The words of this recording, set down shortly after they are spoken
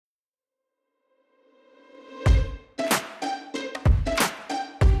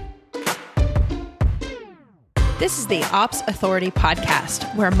This is the Ops Authority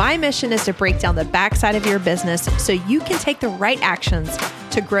podcast, where my mission is to break down the backside of your business so you can take the right actions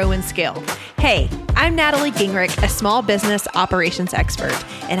to grow and scale. Hey, I'm Natalie Gingrich, a small business operations expert,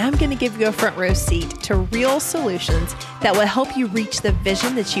 and I'm going to give you a front row seat to real solutions that will help you reach the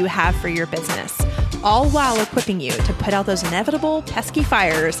vision that you have for your business, all while equipping you to put out those inevitable pesky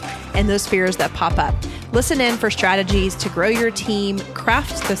fires and those fears that pop up. Listen in for strategies to grow your team,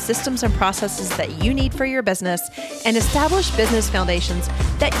 craft the systems and processes that you need for your business, and establish business foundations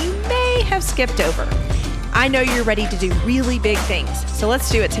that you may have skipped over. I know you're ready to do really big things, so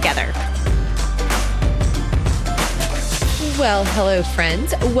let's do it together. Well, hello,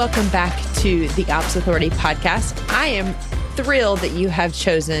 friends. Welcome back to the Ops Authority podcast. I am thrilled that you have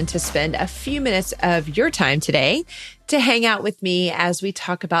chosen to spend a few minutes of your time today to hang out with me as we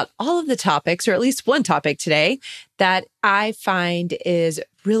talk about all of the topics, or at least one topic today, that I find is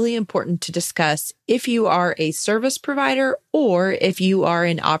really important to discuss if you are a service provider or if you are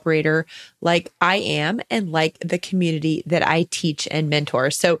an operator like I am and like the community that I teach and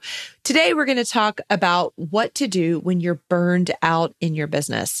mentor. So today we're going to talk about what to do when you're burned out in your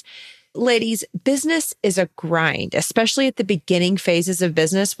business. Ladies, business is a grind, especially at the beginning phases of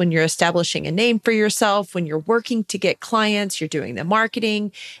business when you're establishing a name for yourself, when you're working to get clients, you're doing the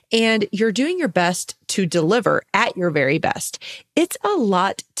marketing, and you're doing your best to deliver at your very best. It's a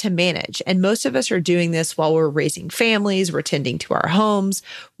lot to manage. And most of us are doing this while we're raising families, we're tending to our homes.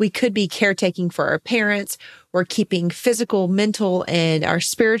 We could be caretaking for our parents. We're keeping physical, mental, and our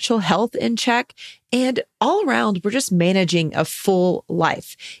spiritual health in check. And all around, we're just managing a full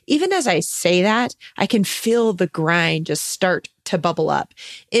life. Even as I say that, I can feel the grind just start to bubble up.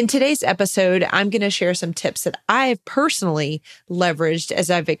 In today's episode, I'm going to share some tips that I've personally leveraged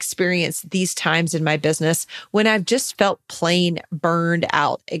as I've experienced these times in my business when I've just felt plain burned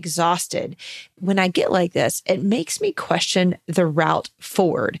out, exhausted. When I get like this, it makes me question the route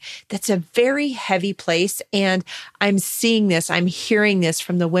forward. That's a very heavy place. And I'm seeing this, I'm hearing this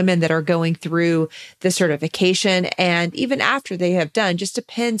from the women that are going through the certification. And even after they have done, just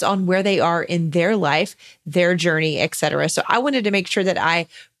depends on where they are in their life, their journey, etc. So I wanted to make sure that I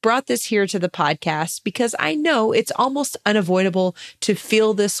brought this here to the podcast because I know it's almost unavoidable to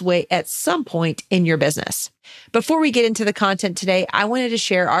feel this way at some point in your business. Before we get into the content today, I wanted to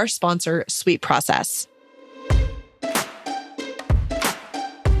share our sponsor, Sweet Process.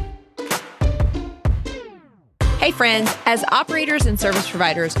 Hey friends, as operators and service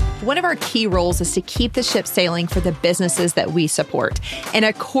providers, one of our key roles is to keep the ship sailing for the businesses that we support. And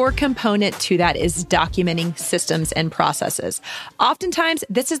a core component to that is documenting systems and processes. Oftentimes,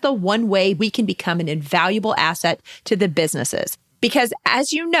 this is the one way we can become an invaluable asset to the businesses. Because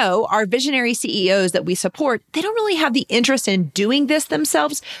as you know, our visionary CEOs that we support, they don't really have the interest in doing this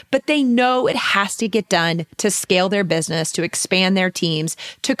themselves, but they know it has to get done to scale their business, to expand their teams,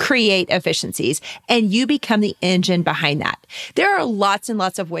 to create efficiencies. And you become the engine behind that. There are lots and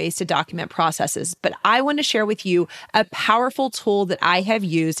lots of ways to document processes, but I want to share with you a powerful tool that I have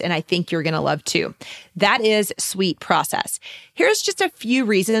used and I think you're going to love too. That is Sweet Process. Here's just a few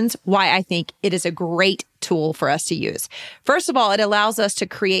reasons why I think it is a great tool for us to use. First of all, it allows us to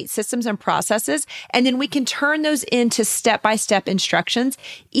create systems and processes, and then we can turn those into step-by-step instructions,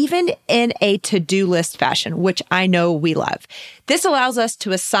 even in a to-do list fashion, which I know we love. This allows us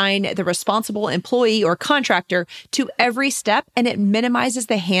to assign the responsible employee or contractor to every step, and it minimizes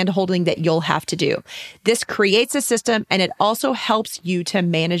the hand-holding that you'll have to do. This creates a system, and it also helps you to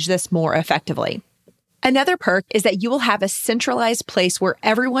manage this more effectively. Another perk is that you will have a centralized place where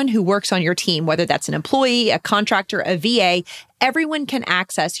everyone who works on your team, whether that's an employee, a contractor, a VA, everyone can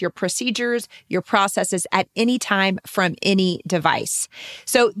access your procedures, your processes at any time from any device.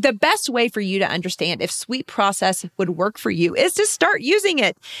 So the best way for you to understand if Sweet Process would work for you is to start using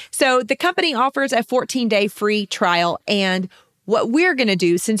it. So the company offers a 14-day free trial, and what we're going to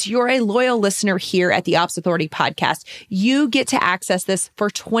do, since you're a loyal listener here at the Ops Authority podcast, you get to access this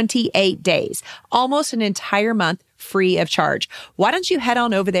for 28 days, almost an entire month free of charge. Why don't you head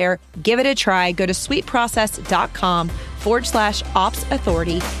on over there, give it a try, go to sweetprocess.com/Ops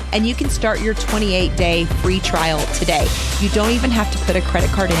Authority, and you can start your 28-day free trial today. You don't even have to put a credit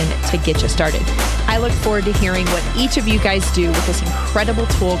card in to get you started. I look forward to hearing what each of you guys do with this incredible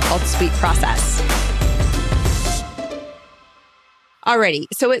tool called Sweet Process. Alrighty.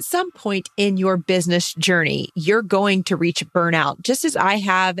 So at some point in your business journey, you're going to reach burnout, just as I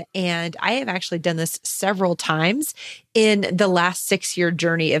have. And I have actually done this several times in the last 6-year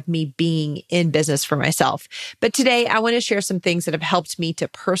journey of me being in business for myself. But today I want to share some things that have helped me to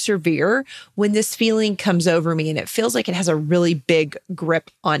persevere when this feeling comes over me and it feels like it has a really big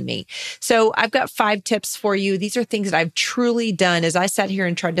grip on me. So I've got 5 tips for you. These are things that I've truly done as I sat here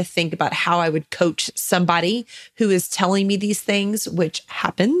and tried to think about how I would coach somebody who is telling me these things, which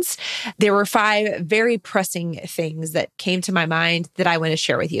happens. There were 5 very pressing things that came to my mind that I want to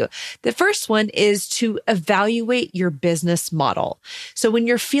share with you. The first one is to evaluate your business model. So when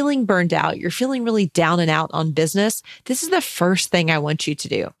you're feeling burned out, you're feeling really down and out on business, this is the first thing I want you to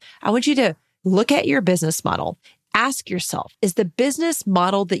do. I want you to look at your business model. Ask yourself, is the business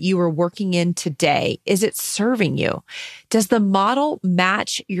model that you are working in today, is it serving you? Does the model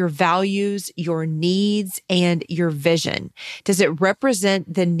match your values, your needs, and your vision? Does it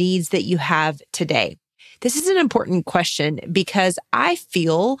represent the needs that you have today? This is an important question because I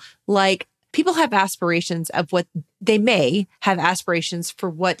feel like people have aspirations of what they may have aspirations for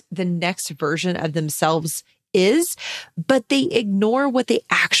what the next version of themselves is, but they ignore what they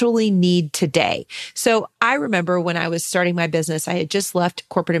actually need today. So I remember when I was starting my business, I had just left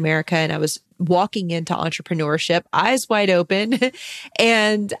corporate America and I was walking into entrepreneurship, eyes wide open.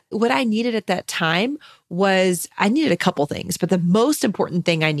 And what I needed at that time was I needed a couple things, but the most important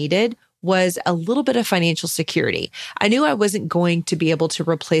thing I needed was a little bit of financial security. I knew I wasn't going to be able to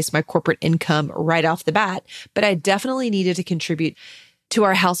replace my corporate income right off the bat, but I definitely needed to contribute to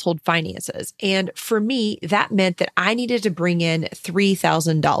our household finances. And for me, that meant that I needed to bring in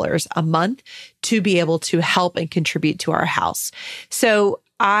 $3,000 a month to be able to help and contribute to our house. So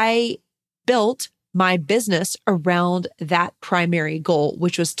I built my business around that primary goal,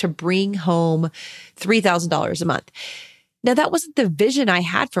 which was to bring home $3,000 a month. Now, that wasn't the vision I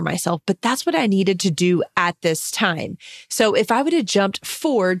had for myself, but that's what I needed to do at this time. So if I would have jumped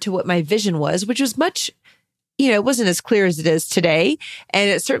forward to what my vision was, which was much, it wasn't as clear as it is today. And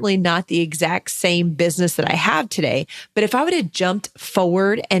it's certainly not the exact same business that I have today. But if I would have jumped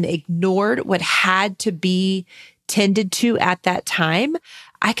forward and ignored what had to be tended to at that time,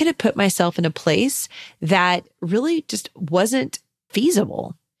 I could have put myself in a place that really just wasn't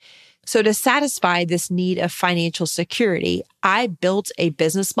feasible. So to satisfy this need of financial security, I built a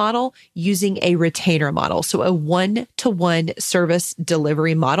business model using a retainer model. So a 1-to-1 service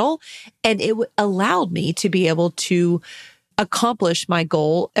delivery model. And it allowed me to be able to accomplish my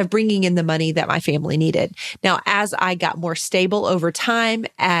goal of bringing in the money that my family needed. Now, as I got more stable over time,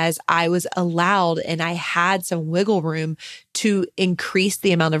 as I was allowed and I had some wiggle room to increase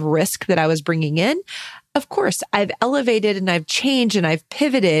the amount of risk that I was bringing in, of course, I've elevated and I've changed and I've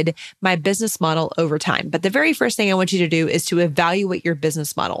pivoted my business model over time. But the very first thing I want you to do is to evaluate your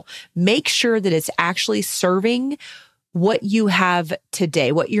business model. Make sure that it's actually serving what you have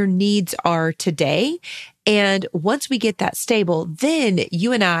today, what your needs are today. And once we get that stable, then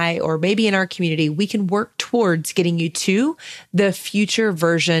you and I, or maybe in our community, we can work towards getting you to the future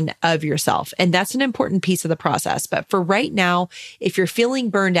version of yourself. And that's an important piece of the process. But for right now, if you're feeling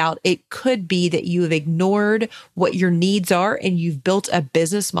burned out, it could be that you have ignored what your needs are and you've built a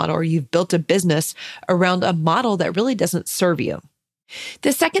business model or you've built a business around a model that really doesn't serve you.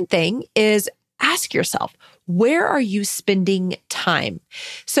 The second thing is ask yourself, where are you spending time?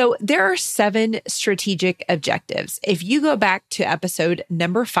 So there are 7 strategic objectives. If you go back to episode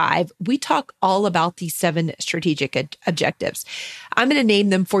number 5, we talk all about these 7 strategic objectives. I'm going to name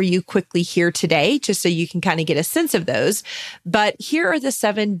them for you quickly here today, just so you can kind of get a sense of those. But here are the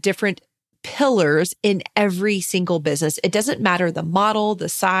 7 different pillars in every single business. It doesn't matter the model, the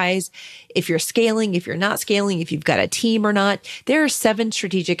size, if you're scaling, if you're not scaling, if you've got a team or not. There are 7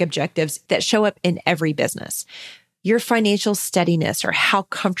 strategic objectives that show up in every business. Your financial steadiness, or how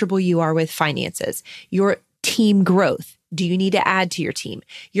comfortable you are with finances. Your team growth. Do you need to add to your team?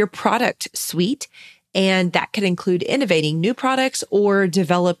 Your product suite. And that could include innovating new products or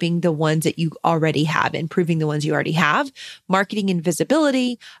developing the ones that you already have, improving the ones you already have, marketing and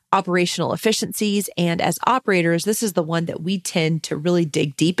visibility, operational efficiencies. And as operators, this is the one that we tend to really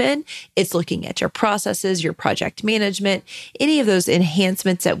dig deep in. It's looking at your processes, your project management, any of those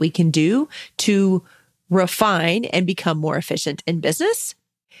enhancements that we can do to refine and become more efficient in business.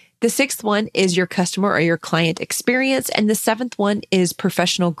 The sixth one is your customer or your client experience. And the seventh one is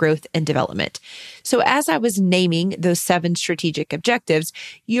professional growth and development. So as I was naming those 7 strategic objectives,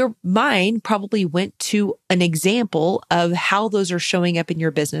 your mind probably went to an example of how those are showing up in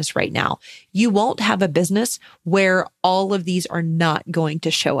your business right now. You won't have a business where all of these are not going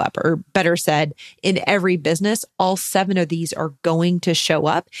to show up, or better said, in every business, all 7 of these are going to show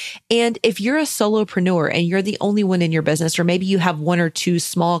up. And if you're a solopreneur and you're the only one in your business, or maybe you have 1 or 2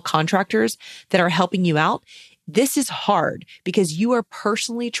 small contractors that are helping you out, this is hard because you are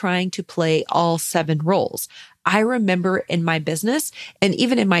personally trying to play all 7 roles. I remember in my business and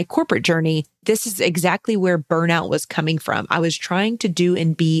even in my corporate journey, this is exactly where burnout was coming from. I was trying to do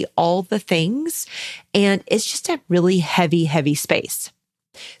and be all the things, and it's just a really heavy, heavy space.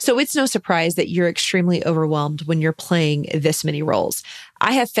 So it's no surprise that you're extremely overwhelmed when you're playing this many roles.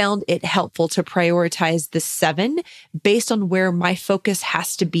 I have found it helpful to prioritize the 7 based on where my focus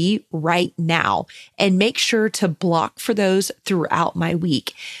has to be right now and make sure to block for those throughout my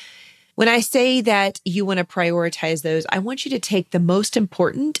week. When I say that you want to prioritize those, I want you to take the most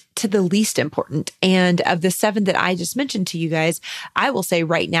important to the least important. And of the 7 that I just mentioned to you guys, I will say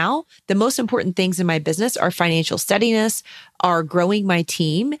right now, the most important things in my business are financial steadiness, are growing my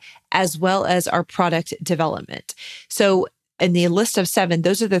team, as well as our product development. So in the list of 7,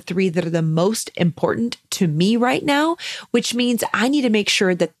 those are the 3 that are the most important to me right now, which means I need to make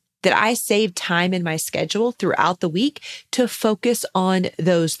sure that I save time in my schedule throughout the week to focus on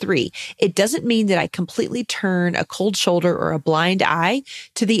those 3. It doesn't mean that I completely turn a cold shoulder or a blind eye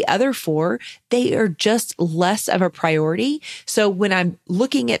to the other 4. They are just less of a priority. So when I'm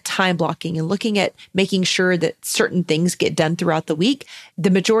looking at time blocking and looking at making sure that certain things get done throughout the week,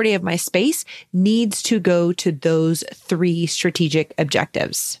 the majority of my space needs to go to those 3 strategic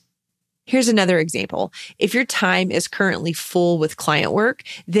objectives. Here's another example. If your time is currently full with client work,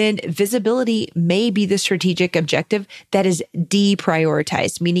 then visibility may be the strategic objective that is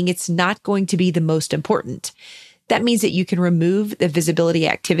deprioritized, meaning it's not going to be the most important. That means that you can remove the visibility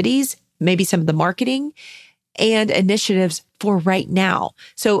activities, maybe some of the marketing and initiatives for right now.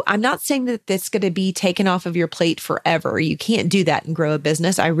 So I'm not saying that that's going to be taken off of your plate forever. You can't do that and grow a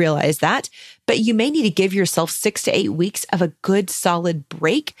business. I realize that, but you may need to give yourself 6 to 8 weeks of a good solid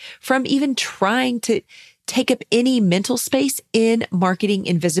break from even trying to take up any mental space in marketing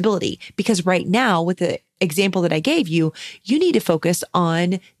and visibility. Because right now, with the example that I gave you, you need to focus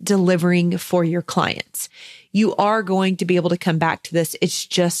on delivering for your clients. You are going to be able to come back to this. It's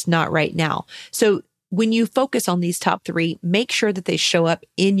just not right now. So when you focus on these top 3, make sure that they show up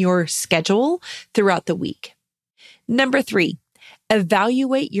in your schedule throughout the week. Number 3,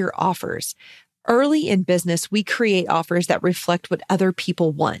 evaluate your offers. Early in business, we create offers that reflect what other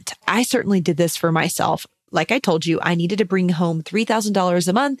people want. I certainly did this for myself. Like I told you, I needed to bring home $3,000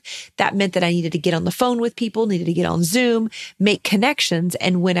 a month. That meant that I needed to get on the phone with people, needed to get on Zoom, make connections.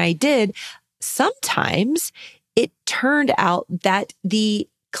 And when I did, sometimes it turned out that the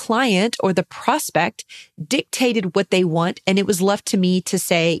client or the prospect dictated what they want, and it was left to me to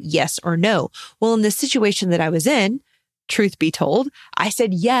say yes or no. Well, in the situation that I was in, truth be told, I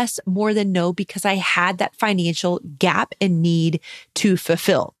said yes more than no because I had that financial gap and need to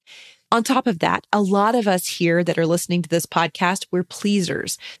fulfill. On top of that, a lot of us here that are listening to this podcast, we're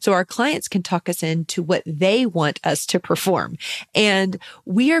pleasers. So our clients can talk us into what they want us to perform. And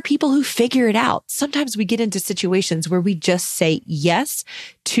we are people who figure it out. Sometimes we get into situations where we just say yes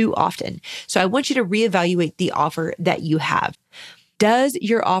too often. So I want you to reevaluate the offer that you have. Does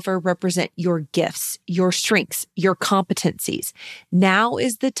your offer represent your gifts, your strengths, your competencies? Now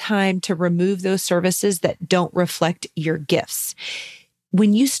is the time to remove those services that don't reflect your gifts.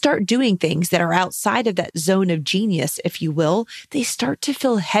 When you start doing things that are outside of that zone of genius, if you will, they start to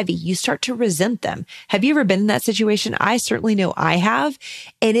feel heavy. You start to resent them. Have you ever been in that situation? I certainly know I have.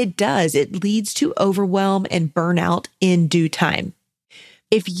 And it does. It leads to overwhelm and burnout in due time.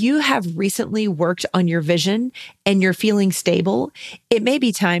 If you have recently worked on your vision and you're feeling stable, it may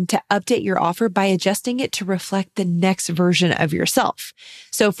be time to update your offer by adjusting it to reflect the next version of yourself.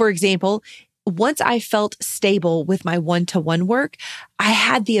 So for example, once I felt stable with my one-to-one work, I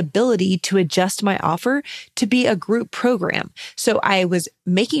had the ability to adjust my offer to be a group program. So I was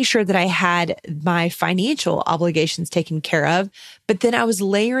making sure that I had my financial obligations taken care of, but then I was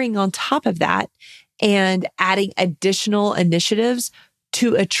layering on top of that and adding additional initiatives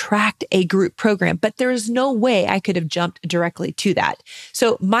to attract a group program, but there's no way I could have jumped directly to that.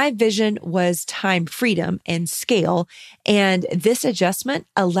 So my vision was time freedom and scale, and this adjustment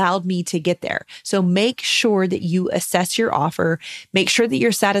allowed me to get there. So make sure that you assess your offer, make sure that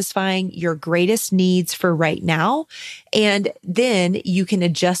you're satisfying your greatest needs for right now, and then you can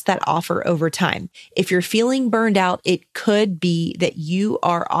adjust that offer over time. If you're feeling burned out, it could be that you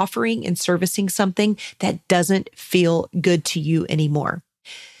are offering and servicing something that doesn't feel good to you anymore.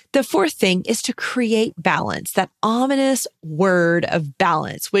 The fourth thing is to create balance, that ominous word of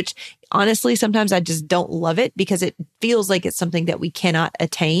balance, which honestly, sometimes I just don't love it because it feels like it's something that we cannot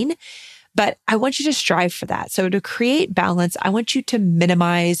attain. But I want you to strive for that. So to create balance, I want you to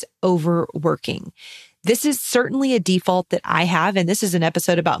minimize overworking. This is certainly a default that I have. And this is an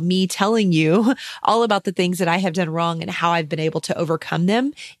episode about me telling you all about the things that I have done wrong and how I've been able to overcome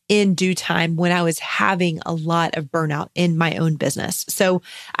them in due time when I was having a lot of burnout in my own business. So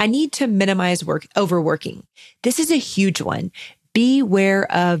I need to minimize overworking. This is a huge one. Beware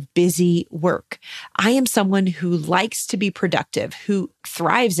of busy work. I am someone who likes to be productive, who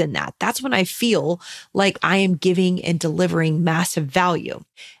thrives in that. That's when I feel like I am giving and delivering massive value.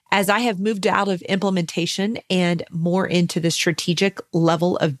 As I have moved out of implementation and more into the strategic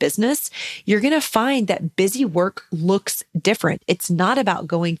level of business, you're going to find that busy work looks different. It's not about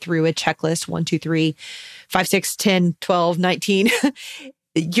going through a checklist, 1, 2, 3, 5, 6, 10, 12, 19.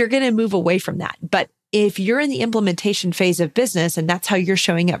 You're going to move away from that. But if you're in the implementation phase of business and that's how you're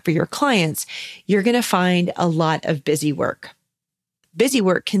showing up for your clients, you're going to find a lot of busy work. Busy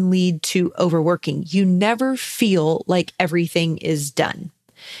work can lead to overworking. You never feel like everything is done.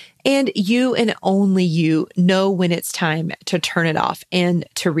 And you and only you know when it's time to turn it off and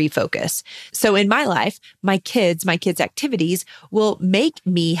to refocus. So in my life, my kids' activities will make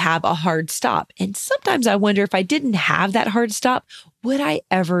me have a hard stop. And sometimes I wonder if I didn't have that hard stop, would I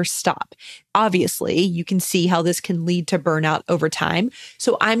ever stop? Obviously, you can see how this can lead to burnout over time.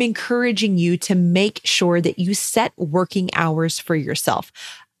 So I'm encouraging you to make sure that you set working hours for yourself.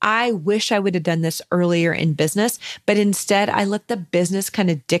 I wish I would have done this earlier in business, but instead I let the business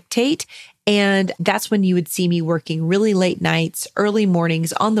kind of dictate. And that's when you would see me working really late nights, early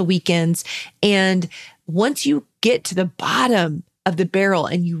mornings, on the weekends. And once you get to the bottom of the barrel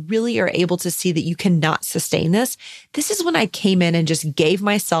and you really are able to see that you cannot sustain this, this is when I came in and just gave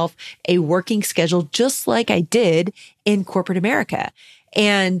myself a working schedule, just like I did in corporate America.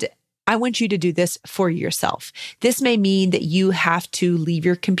 And I want you to do this for yourself. This may mean that you have to leave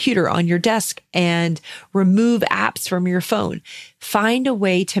your computer on your desk and remove apps from your phone. Find a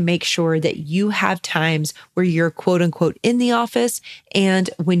way to make sure that you have times where you're quote unquote in the office and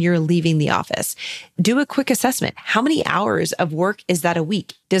when you're leaving the office. Do a quick assessment. How many hours of work is that a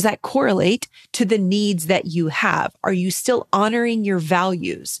week? Does that correlate to the needs that you have? Are you still honoring your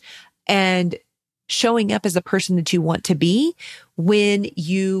values and showing up as the person that you want to be when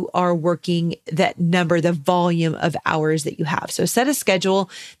you are working that number, the volume of hours that you have? So set a schedule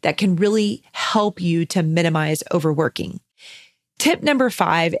that can really help you to minimize overworking. Tip number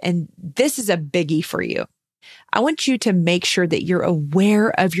 5, and this is a biggie for you. I want you to make sure that you're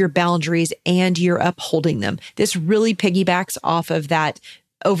aware of your boundaries and you're upholding them. This really piggybacks off of that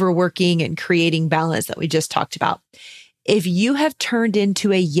overworking and creating balance that we just talked about. If you have turned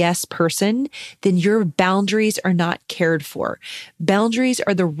into a yes person, then your boundaries are not cared for. Boundaries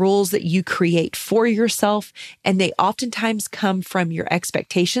are the rules that you create for yourself, and they oftentimes come from your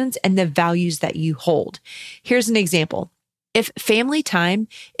expectations and the values that you hold. Here's an example. If family time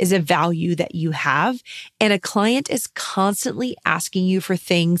is a value that you have and a client is constantly asking you for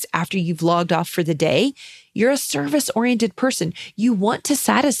things after you've logged off for the day, you're a service-oriented person. You want to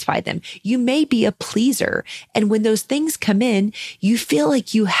satisfy them. You may be a pleaser. And when those things come in, you feel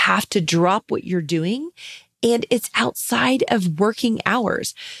like you have to drop what you're doing, and it's outside of working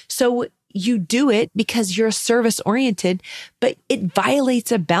hours. So you do it because you're service-oriented, but it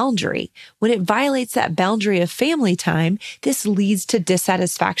violates a boundary. When it violates that boundary of family time, this leads to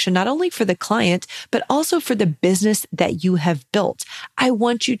dissatisfaction, not only for the client, but also for the business that you have built. I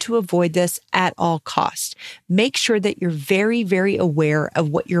want you to avoid this at all costs. Make sure that you're very, very aware of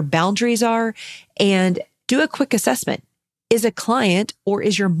what your boundaries are and do a quick assessment. Is a client or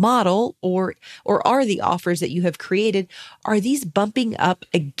is your model or are the offers that you have created, are these bumping up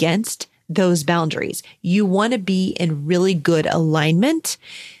against those boundaries? You want to be in really good alignment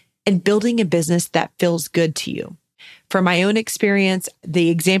and building a business that feels good to you. From my own experience, the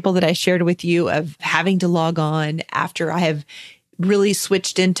example that I shared with you of having to log on after I have really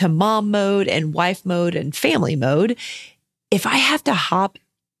switched into mom mode and wife mode and family mode, if I have to hop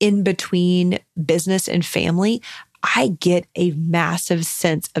in between business and family, I get a massive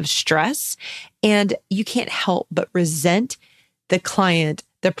sense of stress, and you can't help but resent the client,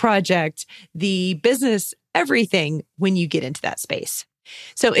 the project, the business, everything when you get into that space.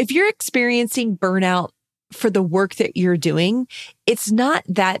 So if you're experiencing burnout for the work that you're doing, it's not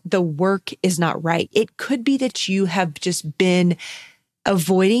that the work is not right. It could be that you have just been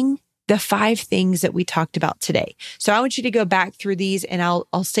avoiding the 5 things that we talked about today. So I want you to go back through these and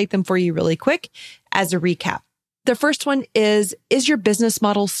I'll state them for you really quick as a recap. The first one is your business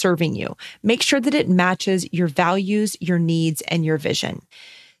model serving you? Make sure that it matches your values, your needs, and your vision.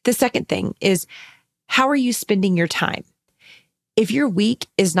 The second thing is, how are you spending your time? If your week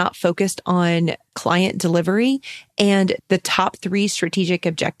is not focused on client delivery and the top 3 strategic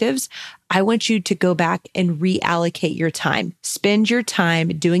objectives, I want you to go back and reallocate your time. Spend your time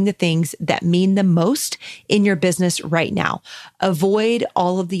doing the things that mean the most in your business right now. Avoid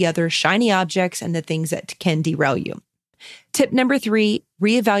all of the other shiny objects and the things that can derail you. Tip number 3,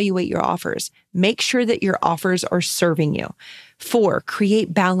 reevaluate your offers. Make sure that your offers are serving you. 4,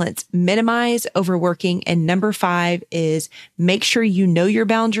 create balance, minimize overworking. And number 5 is make sure you know your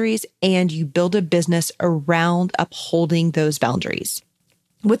boundaries and you build a business around upholding those boundaries.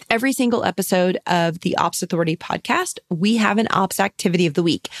 With every single episode of the Ops Authority podcast, we have an ops activity of the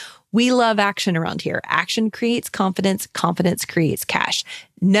week. We love action around here. Action creates confidence. Confidence creates cash.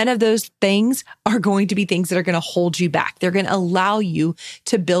 None of those things are going to be things that are going to hold you back. They're going to allow you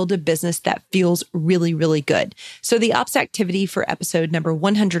to build a business that feels really, really good. So the ops activity for episode number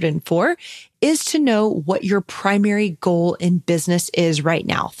 104 is to know what your primary goal in business is right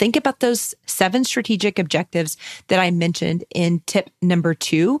now. Think about those 7 strategic objectives that I mentioned in tip number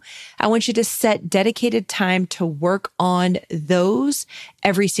 2. I want you to set dedicated time to work on those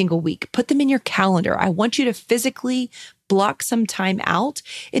every single week. Put them in your calendar. I want you to physically block some time out.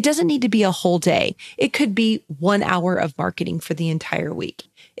 It doesn't need to be a whole day. It could be 1 hour of marketing for the entire week.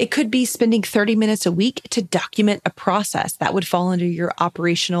 It could be spending 30 minutes a week to document a process that would fall under your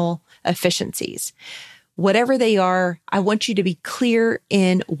operational efficiencies. Whatever they are, I want you to be clear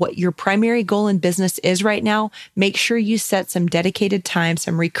in what your primary goal in business is right now. Make sure you set some dedicated time,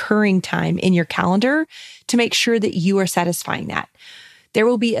 some recurring time in your calendar to make sure that you are satisfying that. There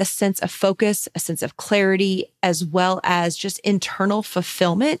will be a sense of focus, a sense of clarity, as well as just internal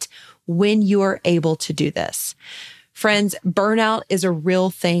fulfillment when you are able to do this. Friends, burnout is a real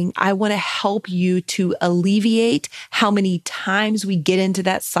thing. I want to help you to alleviate how many times we get into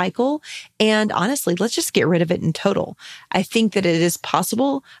that cycle. And honestly, let's just get rid of it in total. I think that it is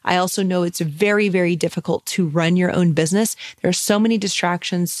possible. I also know it's very, very difficult to run your own business. There are so many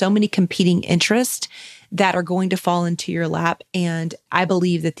distractions, so many competing interests that are going to fall into your lap. And I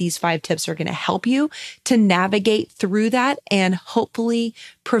believe that these 5 tips are going to help you to navigate through that and hopefully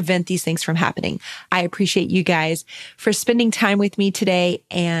prevent these things from happening. I appreciate you guys for spending time with me today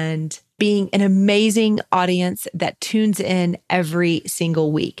and being an amazing audience that tunes in every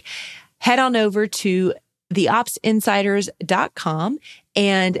single week. Head on over to theopsinsiders.com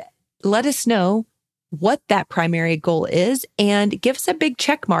and let us know what that primary goal is and give us a big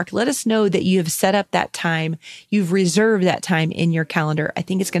check mark. Let us know that you have set up that time. You've reserved that time in your calendar. I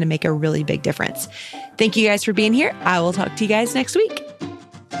think it's going to make a really big difference. Thank you guys for being here. I will talk to you guys next week.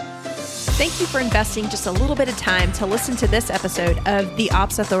 Thank you for investing just a little bit of time to listen to this episode of the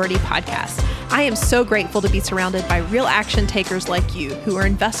Ops Authority podcast. I am so grateful to be surrounded by real action takers like you who are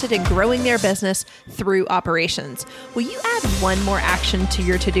invested in growing their business through operations. Will you add one more action to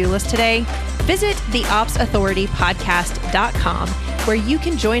your to-do list today? Visit theopsauthoritypodcast.com where you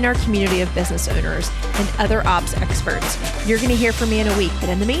can join our community of business owners and other ops experts. You're going to hear from me in a week, but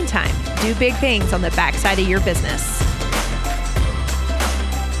in the meantime, do big things on the backside of your business.